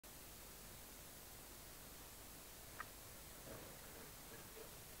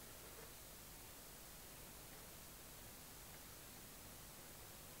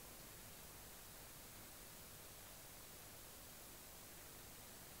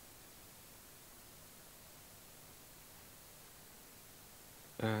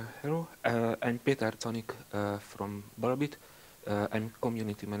Hello, I'm Peter Zanik from Balbit. I'm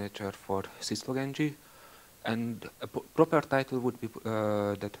community manager for Syslog, and a proper title would be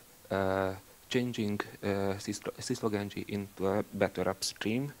that changing Syslog into a better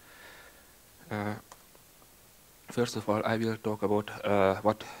upstream. First of all, I will talk about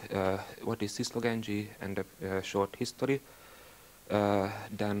what is Syslog and a short history.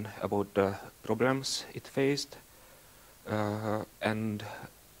 Then about the problems it faced, and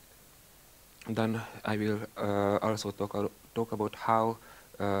then I will also talk about how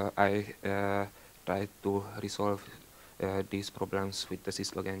I tried to resolve these problems with the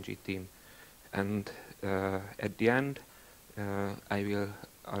Syslog team. And at the end, I will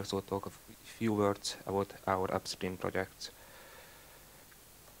also talk a few words about our upstream projects.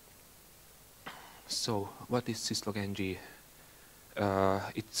 So, what is Syslog?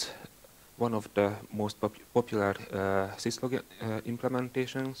 It's one of the most popular Syslog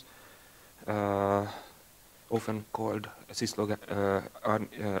implementations, often called a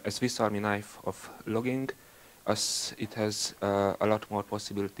Swiss Army knife of logging, as it has a lot more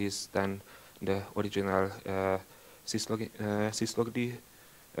possibilities than the original Syslog-D,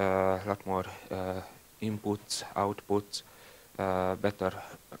 a lot more inputs, outputs,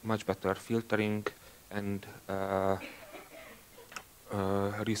 much better filtering, and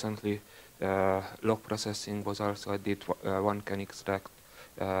recently log processing was also added. One can extract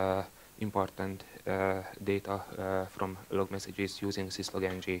important data from log messages using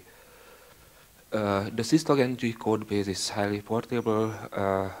Syslog. The Syslog code base is highly portable,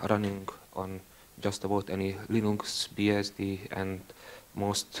 running on just about any Linux, BSD, and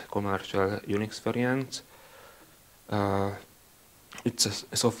most commercial Unix variants. It's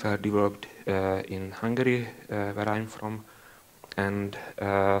a software developed in Hungary, where I'm from, and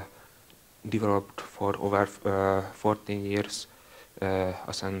developed for over 14 years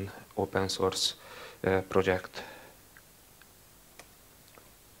as an open source project.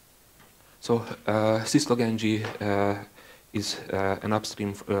 So Syslog is an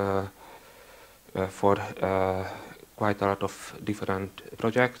upstream for quite a lot of different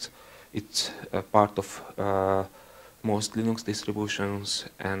projects. It's a part of most Linux distributions,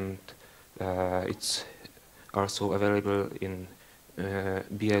 and it's also available in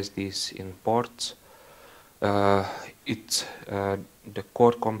BSDs in ports. It's the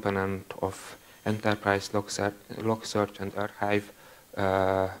core component of enterprise log search and archive,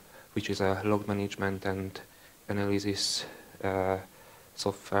 which is a log management and analysis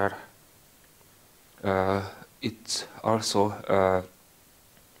software. It's also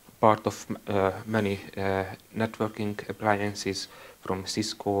part of many networking appliances from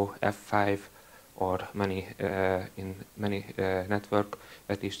Cisco, F5, or in many network,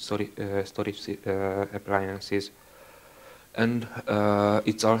 at least storage appliances. And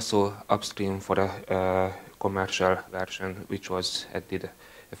it's also upstream for a commercial version, which was added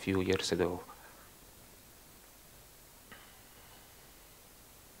a few years ago.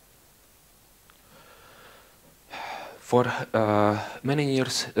 For many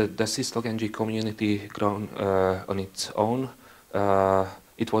years, the Syslog community grown on its own.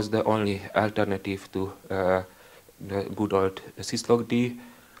 It was the only alternative to the good old Syslog-D,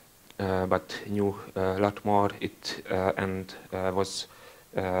 but knew a lot more and was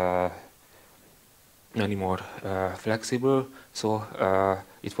many more flexible. So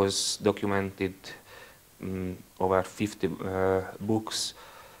it was documented over 50 books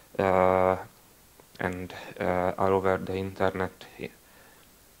and all over the internet.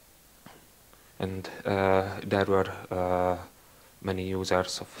 And there were many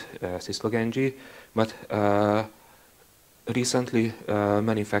users of Syslog, but recently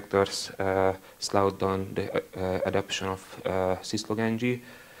many factors slowed down the adoption of Syslog.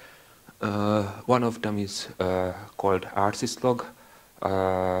 One of them is called rsyslog,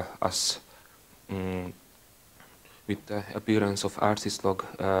 as with the appearance of rsyslog,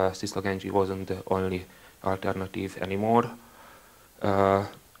 Syslog wasn't the only alternative anymore.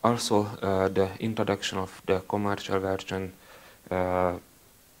 Also, the introduction of the commercial version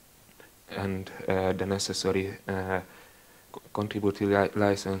and the necessary contributory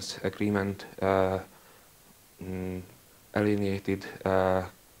license agreement alienated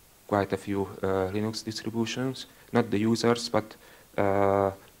quite a few Linux distributions, not the users, but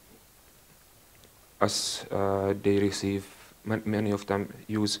as they receive, many of them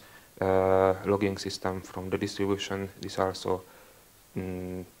use logging system from the distribution. This also,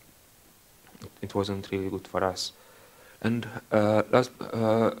 it wasn't really good for us. And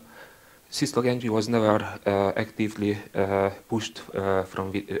Syslog was never actively pushed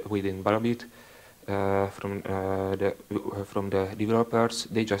from within Balbit. from the developers.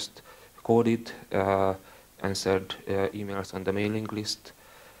 They just coded, answered emails on the mailing list,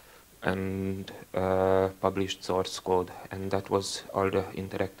 and published source code, and that was all the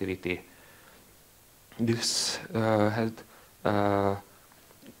interactivity. This had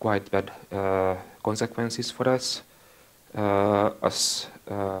quite bad consequences for us, as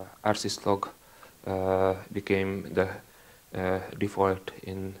our syslog became the default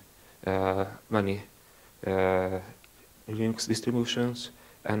in many Linux distributions,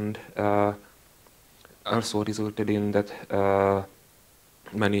 and also resulted in that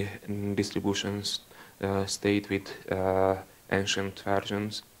many distributions stayed with ancient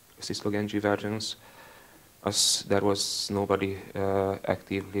versions, syslog-ng versions, as there was nobody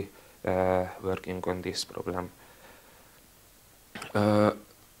actively working on this problem.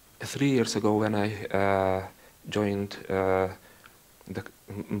 3 years ago, when I joined the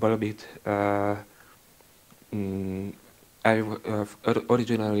Bulbit,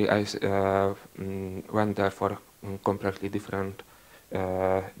 originally I went there for a completely different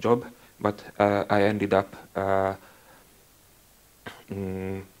job, but I ended up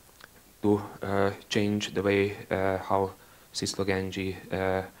to change the way how syslog-ng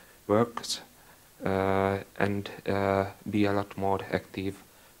works and be a lot more active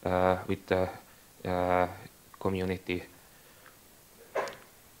with the community.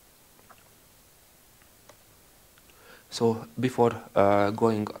 So before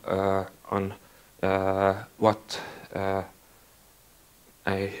going on what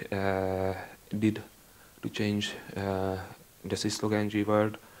I did to change the syslog-ng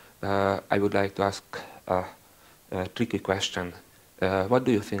world, I would like to ask a tricky question. What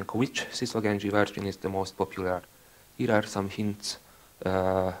do you think? Which syslog-ng version is the most popular? Here are some hints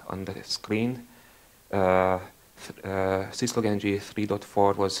on the screen. Syslog-ng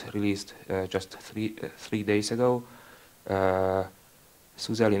 3.4 was released just three days ago.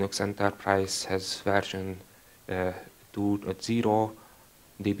 SUSE Linux Enterprise has version 2.0.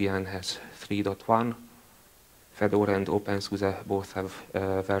 Debian has 3.1. Fedora and OpenSUSE both have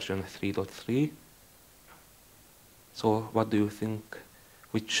version 3.3. So what do you think?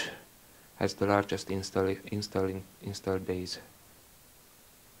 Which has the largest installed base?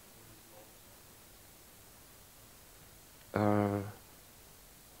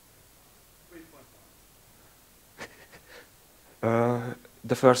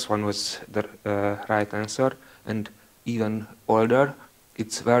 The first one was the right answer, and even older.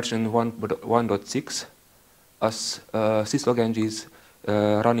 It's version 1.6, as syslog-ng is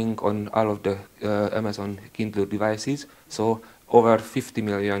running on all of the Amazon Kindle devices, so over 50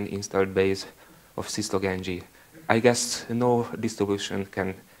 million installed base of syslog-ng. I guess no distribution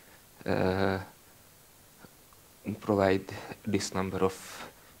can provide this number of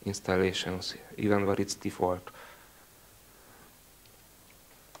installations, even where it's default.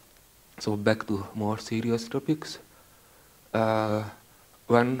 So back to more serious topics.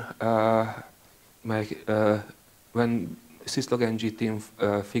 When syslog-ng team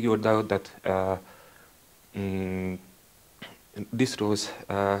figured out that distros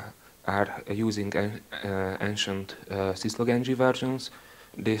are using ancient syslog-ng versions,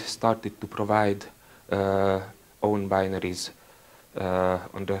 they started to provide own binaries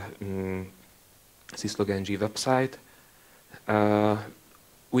on the syslog-ng website,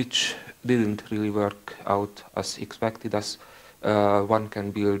 which didn't really work out as expected, as one can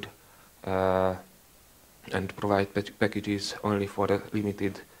build and provide packages only for a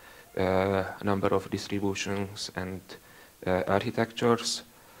limited number of distributions and architectures,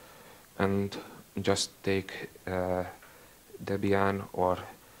 and just take Debian or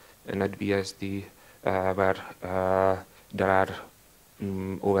NetBSD, where there are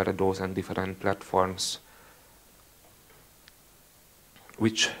over a dozen different platforms,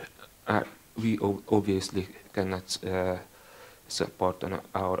 which we obviously cannot support on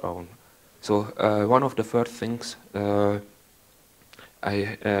our own. So one of the first things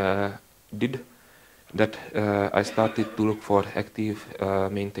I did, that I started to look for active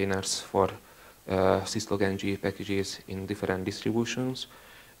maintainers for syslog-ng packages in different distributions,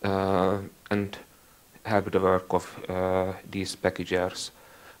 and help the work of these packagers.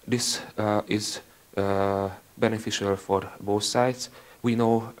 This is beneficial for both sides. We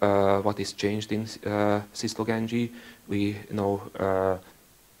know what is changed in syslog-ng. We know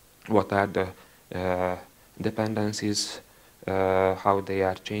what are the dependencies, how they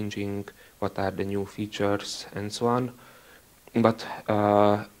are changing, what are the new features, and so on. But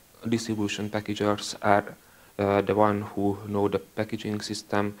distribution packagers are the one who know the packaging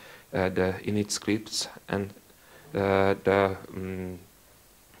system, the init scripts, and the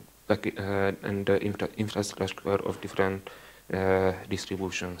and the infrastructure of different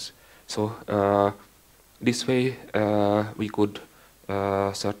distributions. So this way we could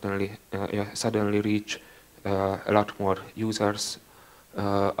suddenly reach a lot more users,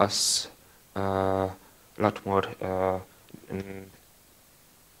 as a lot more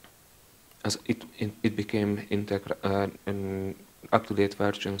as it became up-to-date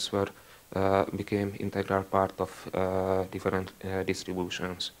versions were became integral part of different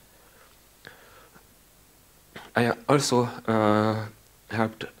distributions. I also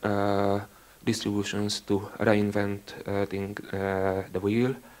helped distributions to reinvent the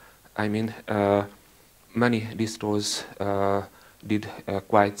wheel. I mean, many distros did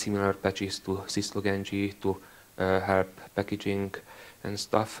quite similar patches to Syslog-ng to help packaging and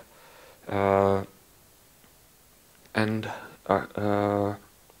stuff. And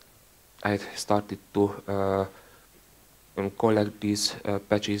I started to collect these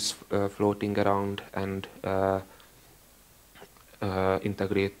patches floating around and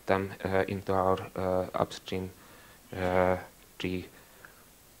integrate them into our upstream tree.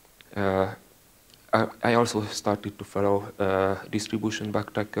 I also started to follow distribution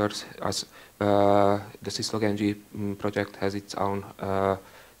backtrackers, as the Syslog-ng project has its own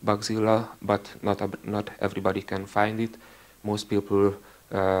Bugzilla, but not everybody can find it. Most people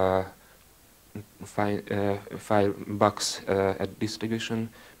file bugs at distribution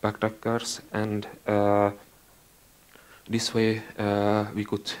backtrackers, and this way we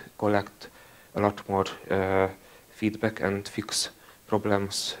could collect a lot more feedback and fix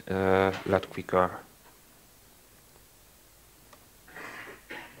problems a lot quicker.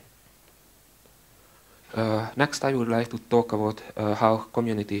 Next, I would like to talk about how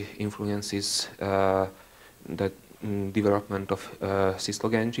community influences the development of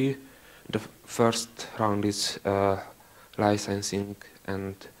Syslog-ng. The first round is licensing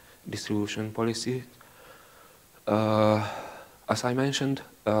and distribution policy. As I mentioned,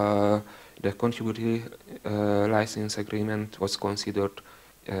 the contributory license agreement was considered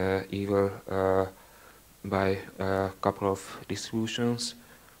evil by a couple of distributions.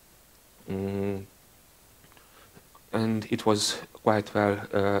 And it was quite well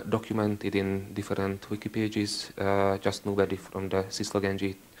documented in different wiki pages. Just nobody from the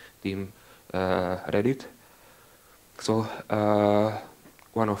Syslog-ng team read it. So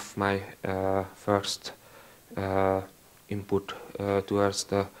one of my first input towards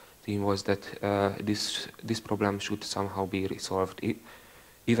the team was that this problem should somehow be resolved,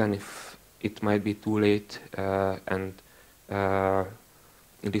 even if it might be too late and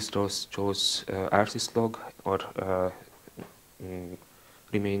distros chose rsyslog or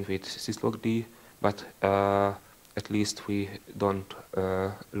remain with syslog-d, but at least we don't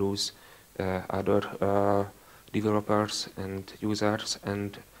lose other developers and users,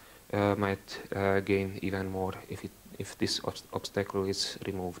 and might gain even more if this obstacle is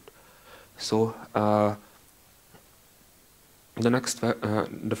removed. So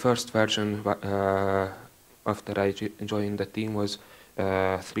the first version after I joined the team was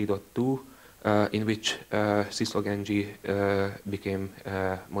 3.2, in which Syslog-ng became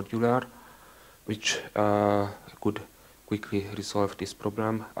modular, which could quickly resolve this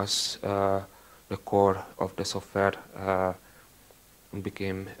problem, as the core of the software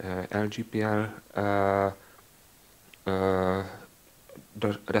became LGPL. The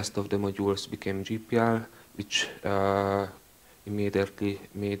rest of the modules became GPL, which immediately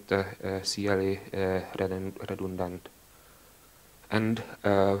made the CLA redundant. And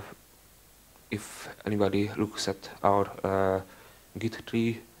if anybody looks at our Git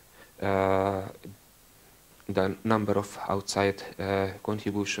tree, the number of outside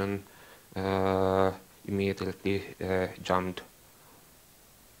contribution immediately jumped.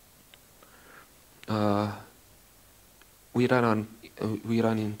 We run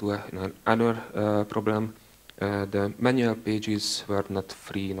into another problem. The manual pages were not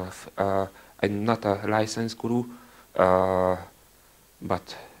free enough. I'm not a license guru,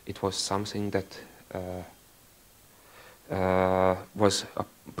 but it was something that was a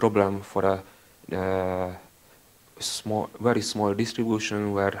problem for a very small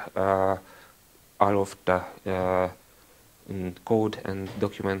distribution where all of the code and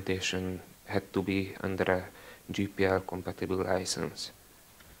documentation had to be under a GPL compatible license.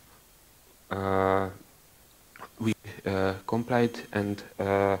 We complied and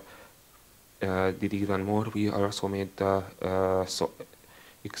did even more. We also made the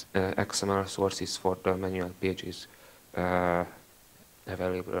XML sources for the manual pages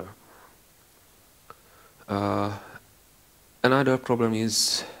available. Another problem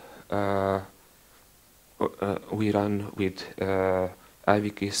is we run with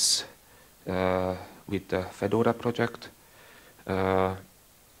IVKeys with the Fedora project.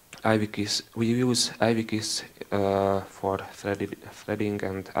 We use IVKeys for threading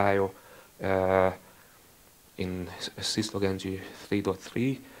and I/O in Syslog NG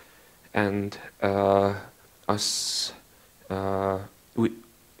 3.3, and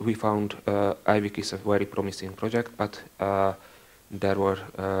we found IVKeys a very promising project, but there were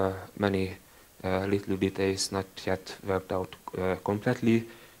many little details not yet worked out completely.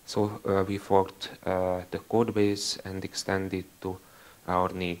 So we forked the code base and extended to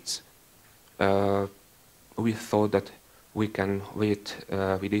our needs. We thought that we can wait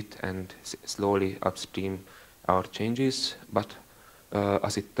with it and slowly upstream our changes, but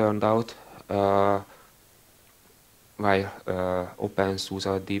as it turned out, while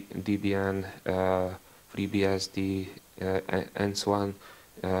OpenSUSE, Debian, FreeBSD, and so on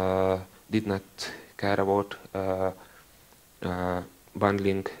did not care about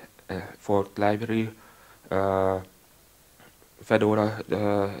bundling forked library, Fedora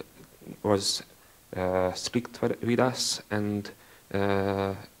was strict with us and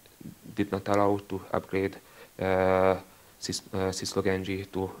did not allow to upgrade Syslog NG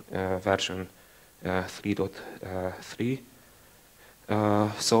to version 3.3.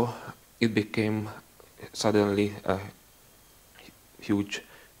 So it became suddenly a huge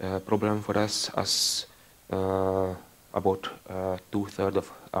problem for us, as about 2/3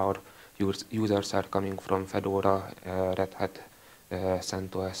 of our users are coming from Fedora, Red Hat,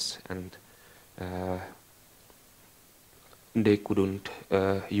 CentOS, and they couldn't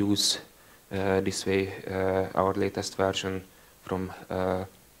use this way our latest version from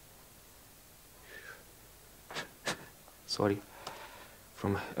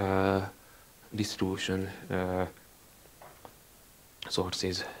from distribution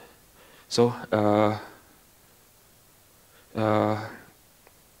sources. So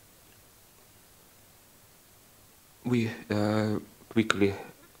we quickly,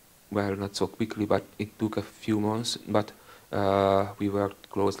 well, not so quickly, but it took a few months, but we worked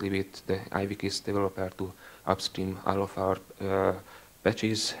closely with the IVKeys developer to upstream all of our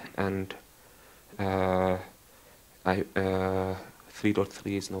patches, and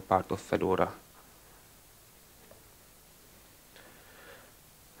 3.3 is now part of Fedora.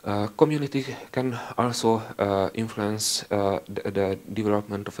 Community can also influence the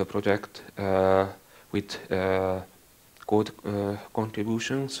development of a project with code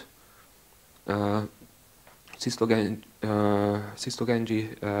contributions. Syslog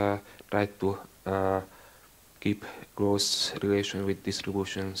NG tried to keep close relation with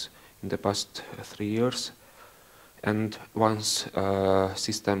distributions in the past 3 years, and once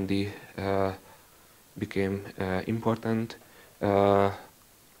systemd became important,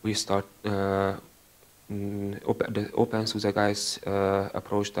 we start. The OpenSUSE guys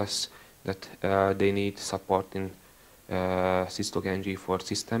approached us that they need support in Syslog NG for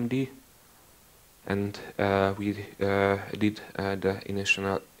systemd, and we did the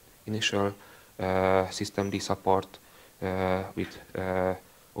initial systemd support with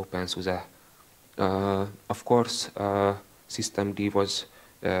OpenSUSE. Of course, systemd was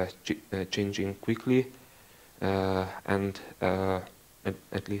changing quickly, and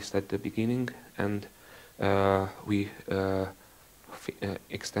at least at the beginning, and we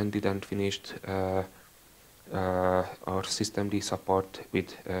extended and finished our systemd support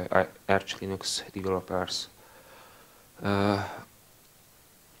with Arch Linux developers.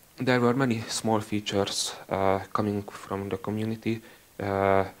 There were many small features coming from the community.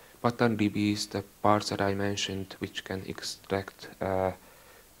 PatternDB is the parser I mentioned, which can extract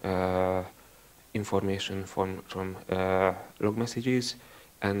information from log messages,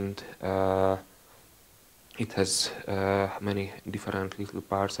 and it has many different little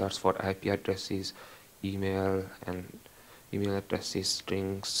parsers for IP addresses, email addresses,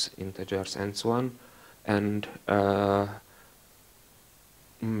 strings, integers, and so on. And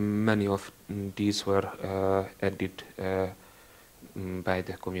many of these were added by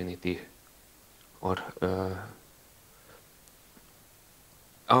the community. Or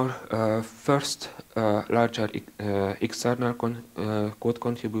our first larger external code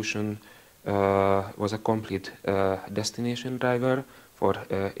contribution was a complete destination driver for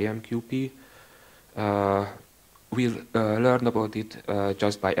AMQP. We learned about it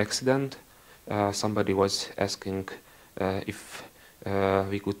just by accident. Somebody was asking if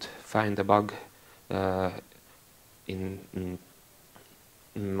we could find a bug in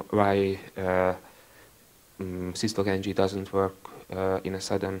why Syslog NG doesn't work in a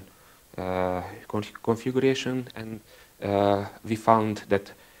sudden configuration, and we found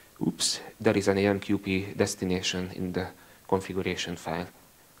that, oops, there is an AMQP destination in the configuration file.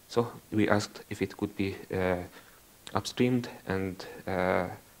 So we asked if it could be upstreamed, and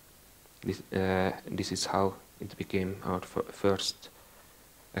this is how it became our first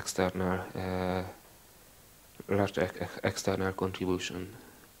external, large external contribution.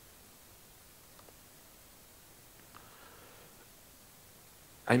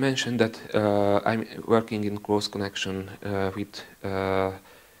 I mentioned that I'm working in close connection with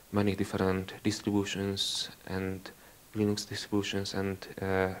many different distributions and Linux distributions and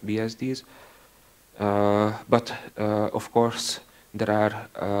BSDs. But of course, there are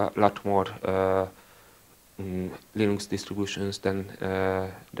a lot more Linux distributions than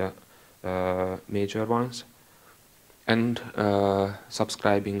the major ones. And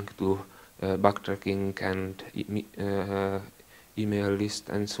subscribing to backtracking and email list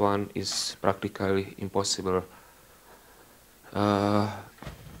and so on is practically impossible.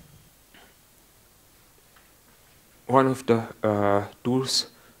 One of the tools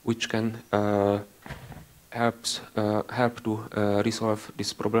which can help to resolve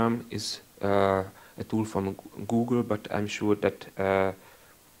this problem is a tool from Google, but I'm sure that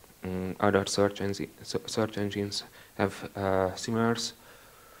other search engines have similars.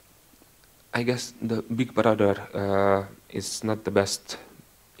 I guess the Big Brother is not the best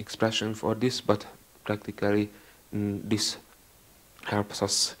expression for this, but practically this helps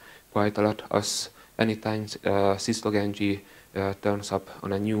us quite a lot, as anytime syslog-ng turns up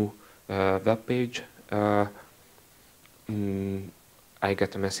on a new web page, I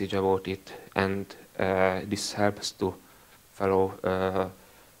get a message about it, and this helps to follow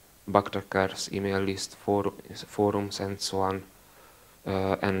backtrackers, email list, forums, and so on,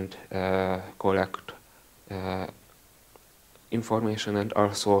 and collect information, and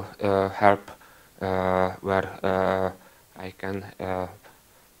also help where I can.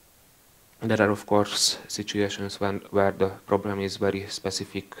 There are, of course, situations where the problem is very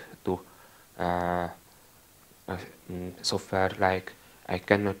specific to software, like I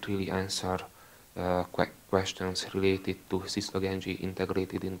cannot really answer questions related to syslog-ng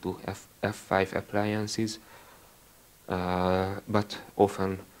integrated into F5 appliances, but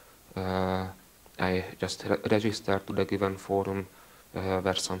often I just register to the given forum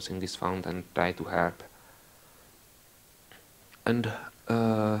where something is found and try to help. And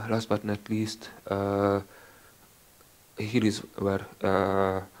last but not least, here is where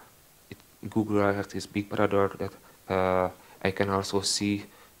Google Alert is Big Brother, that I can also see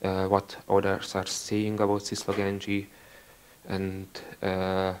what others are saying about syslog-ng and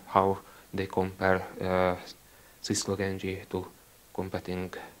how they compare syslog-ng to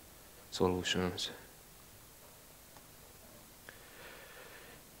competing solutions.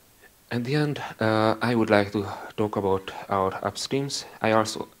 At the end, I would like to talk about our upstreams. I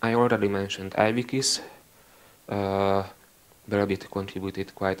already mentioned iWikis. Velbit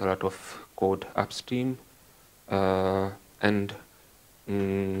contributed quite a lot of code upstream, and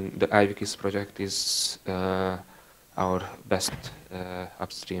the iWikis project is our best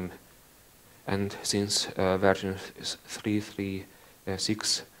upstream. And since version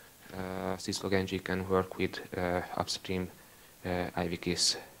 3.3.6, syslog-ng can work with upstream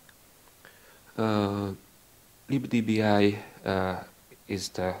iWikis. libdbi is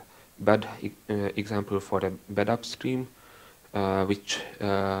the bad example for a bad upstream, which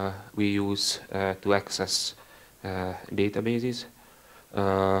we use to access databases.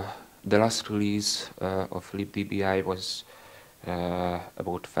 The last release of libdbi was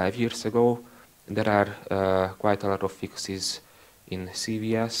about 5 years ago. There are quite a lot of fixes in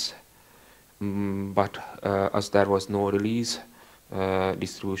CVS, but as there was no release,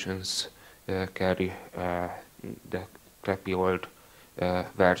 distributions carry the crappy old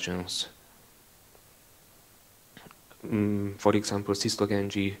versions. For example,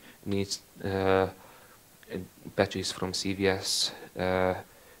 syslog-ng needs patches from CVS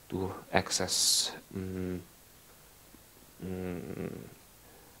to access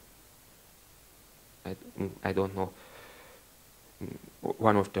I don't know,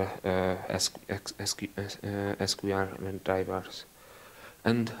 one of the SQL drivers.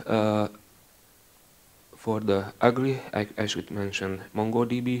 And for the ugly, I should mention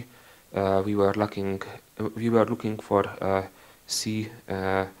MongoDB. We were looking for a C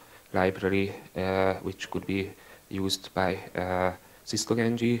library which could be used by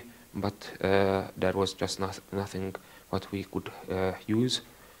syslog-ng, but there was just nothing what we could use.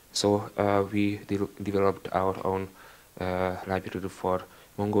 So we developed our own library for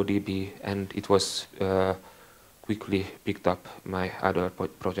MongoDB, and it was quickly picked up by other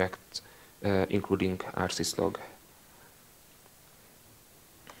projects, including rsyslog.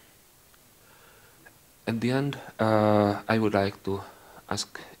 At the end, I would like to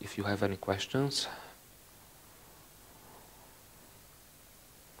ask if you have any questions.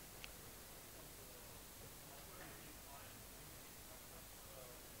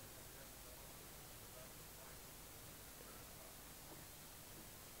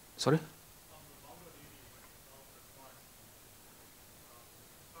 Sorry?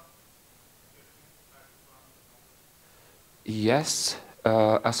 Yes,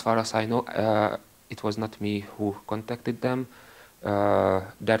 as far as I know, it was not me who contacted them.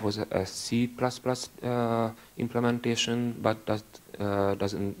 That was a C++ implementation, but that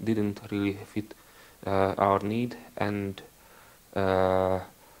didn't really fit our need, and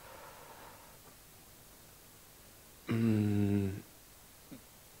mm,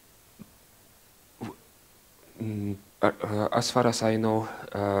 as far as I know,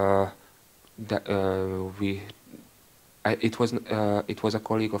 that it was a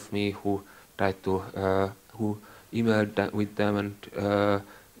colleague of me who tried to who emailed with them, and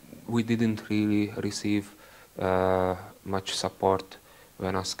we didn't really receive much support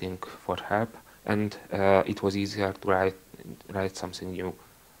when asking for help, and it was easier to write something new.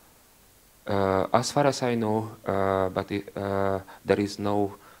 As far as I know, but there is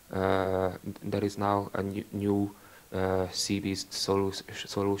now a new C-based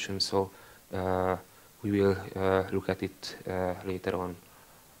solution, so we will look at it later on.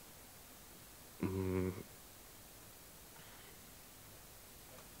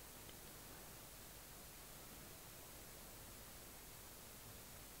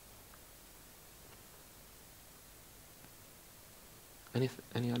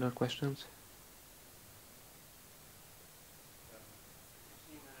 Any other questions?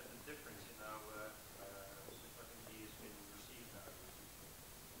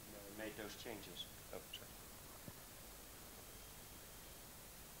 Those changes. Oh,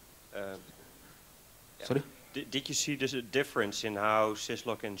 sorry. Sorry? Did you see this difference in how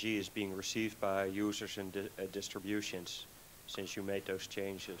Syslog NG is being received by users and distributions since you made those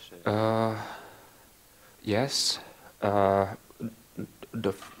changes? Yes.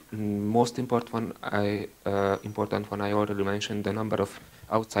 The most important one I already mentioned. The number of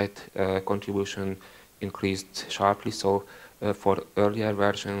outside contribution increased sharply. So for earlier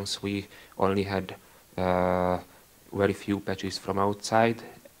versions, we only had very few patches from outside,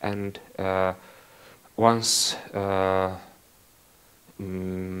 and once the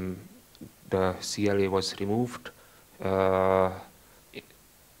CLA was removed,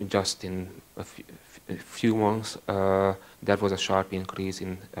 just in a few months, there was a sharp increase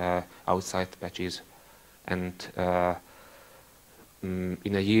in outside patches, and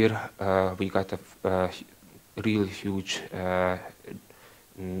in a year we got a real huge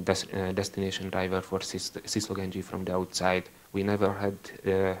destination driver for Syslog NG from the outside. We never had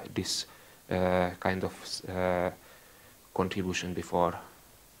this kind of contribution before,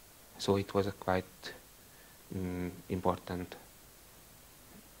 so it was a quite important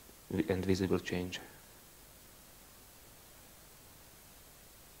and visible change.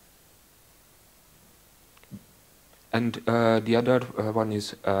 And the other one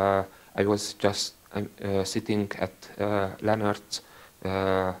is I was just sitting at Leonard's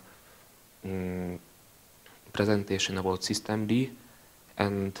presentation about systemd,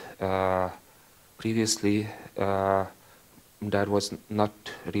 and previously there was not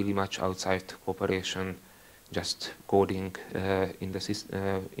really much outside cooperation, just coding in the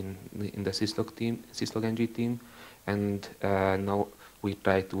Syslog NG team, and now we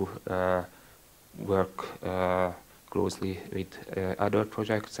try to work closely with other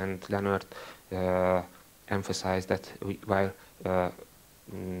projects, and Leonard emphasized that while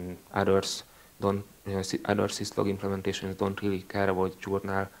other Syslog implementations don't really care about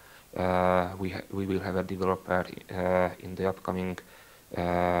journal, we will have a developer in the upcoming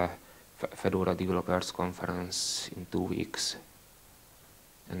Fedora Developers Conference in 2 weeks,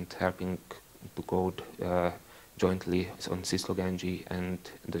 and helping to code jointly on Syslog NG and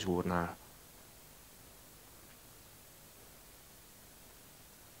the journal.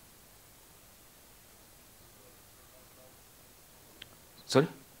 Sorry?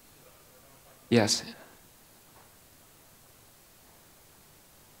 Yes.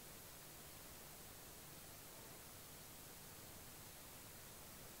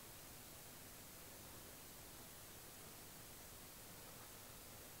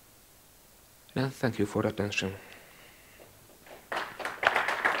 Thank you for attention.